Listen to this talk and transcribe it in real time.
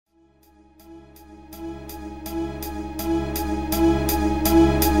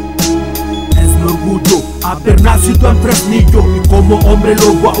haber nacido en Fresnillo y como hombre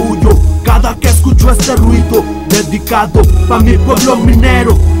lobo aullo cada que escucho este ruido. Dedicado pa' mi pueblo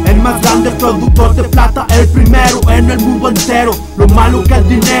minero, el más grande productor de plata, el primero en el mundo entero. Lo malo que el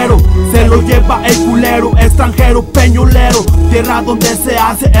dinero se lo lleva el culero, extranjero, peñolero, tierra donde se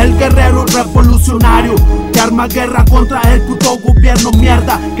hace el guerrero revolucionario que arma guerra contra el puto gobierno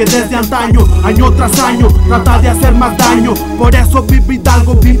mierda que desde antaño, año tras año, trata de hacer más daño. Por eso viva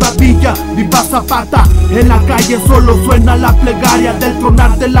Hidalgo, viva Villa, viva Zapata. En la calle solo suena la plegaria del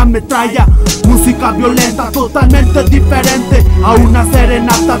tronar de la metralla. Música violenta totalmente diferente a una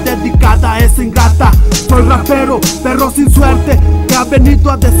serenata dedicada a esa ingrata. Soy rapero, perro sin suerte, que ha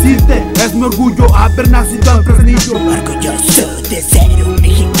venido a decirte: es mi orgullo haber nacido en Fresnillo. Orgulloso de ser un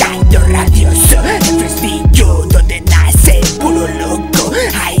mexicano radioso en Fresnillo, donde nace puro loco.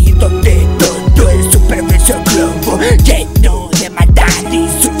 Ahí donde todo el superverso globo, lleno de maldad y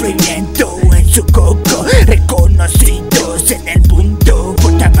sufrimiento en su coco. Reconocidos en el mundo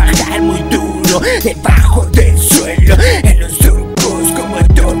por trabajar muy duro debajo del suelo, en los surcos como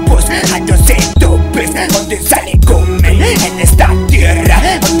topos, años en topes, donde sale comen en esta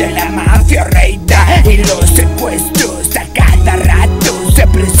tierra, donde la mafia reina y los secuestros a cada rato se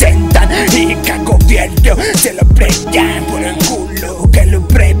presentan y que al gobierno se lo premian por el culo, que lo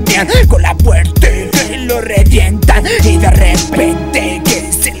premian con la muerte, que lo revientan y de repente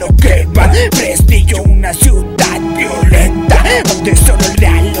que se lo queman. Fresnillo, una ciudad violenta, donde solo el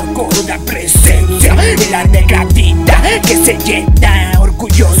real loco da presencia y la negra vida que se llena.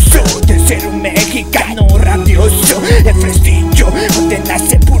 Orgulloso de ser un mexicano radioso en Fresnillo, donde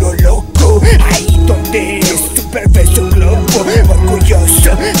nace puro loco, ahí donde es superverso globo.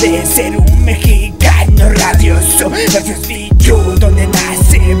 Orgulloso de ser un mexicano radioso en Fresnillo, donde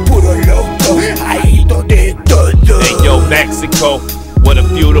nace puro loco, ahí donde todo. Hey yo, Mexico, what a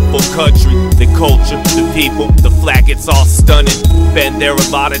beautiful country. The culture, the people, the flag, it's all stunning. Been there a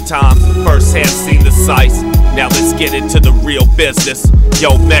lot of times, firsthand seen the sights. Now let's get into the real business.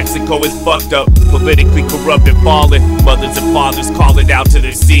 Yo, Mexico is fucked up, politically corrupt and fallen. Mothers and fathers calling out to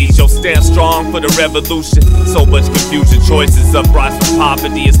their seeds. Yo, stand strong for the revolution. So much confusion, choices, uprise from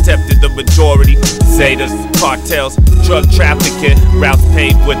poverty has tempted the majority. Zetas, cartels, drug trafficking, routes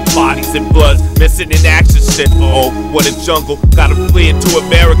paved with bodies and bloods, missing in action shit. Oh, what a jungle, gotta flee into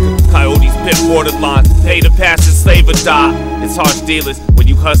America. Coyotes pit borderlines, pay to pass and slave or die. It's harsh dealings when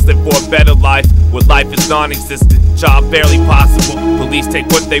you hustling for a better life, where life is non-existent, job barely possible. Police take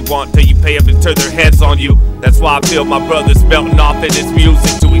what they want till you pay them and turn their heads on you. That's why I feel my brother's melting off in his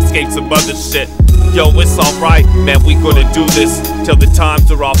music to escape some other shit. Yo, it's alright, man, we gonna do this till the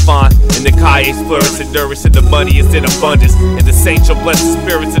times are all fine, and the calles flourish and nourish, and the money is in abundance, and the saints shall bless the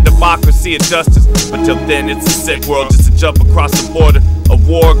spirits of democracy and justice. But till then, it's a sick world just to jump across the border. A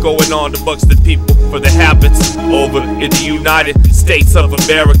war going on amongst the people for the habits. Over in the United States of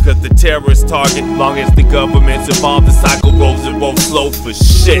America, the terrorist target. Long as the government's involved, the cycle rolls and won't slow for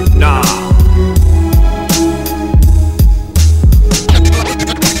shit, nah.